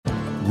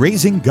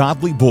Raising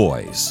Godly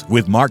Boys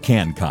with Mark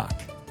Hancock.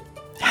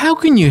 How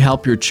can you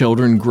help your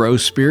children grow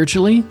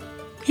spiritually?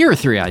 Here are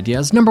 3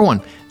 ideas. Number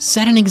 1,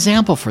 set an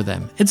example for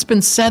them. It's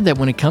been said that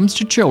when it comes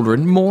to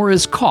children, more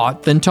is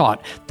caught than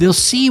taught. They'll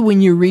see when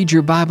you read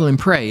your Bible and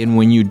pray and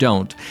when you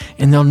don't.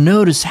 And they'll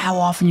notice how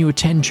often you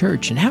attend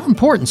church and how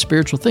important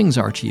spiritual things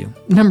are to you.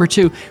 Number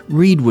 2,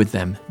 read with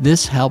them.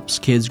 This helps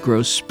kids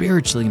grow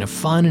spiritually in a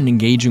fun and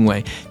engaging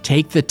way.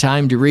 Take the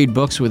time to read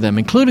books with them,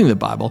 including the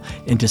Bible,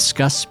 and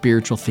discuss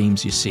spiritual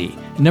themes you see.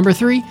 And number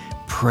 3,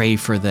 pray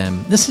for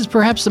them. This is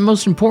perhaps the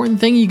most important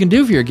thing you can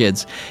do for your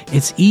kids.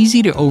 It's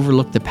easy to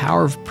overlook the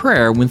power of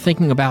prayer when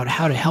thinking about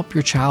how to help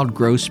your child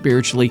grow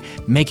spiritually.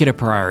 Make it a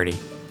priority.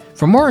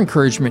 For more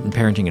encouragement and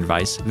parenting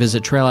advice,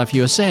 visit Trail Life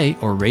USA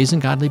or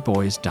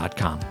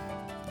RaisingGodlyBoys.com.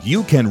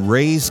 You can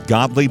raise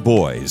godly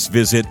boys.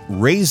 Visit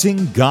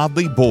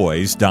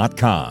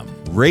RaisingGodlyBoys.com.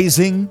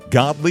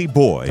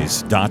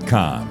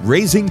 RaisingGodlyBoys.com.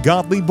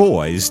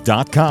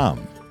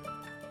 RaisingGodlyBoys.com.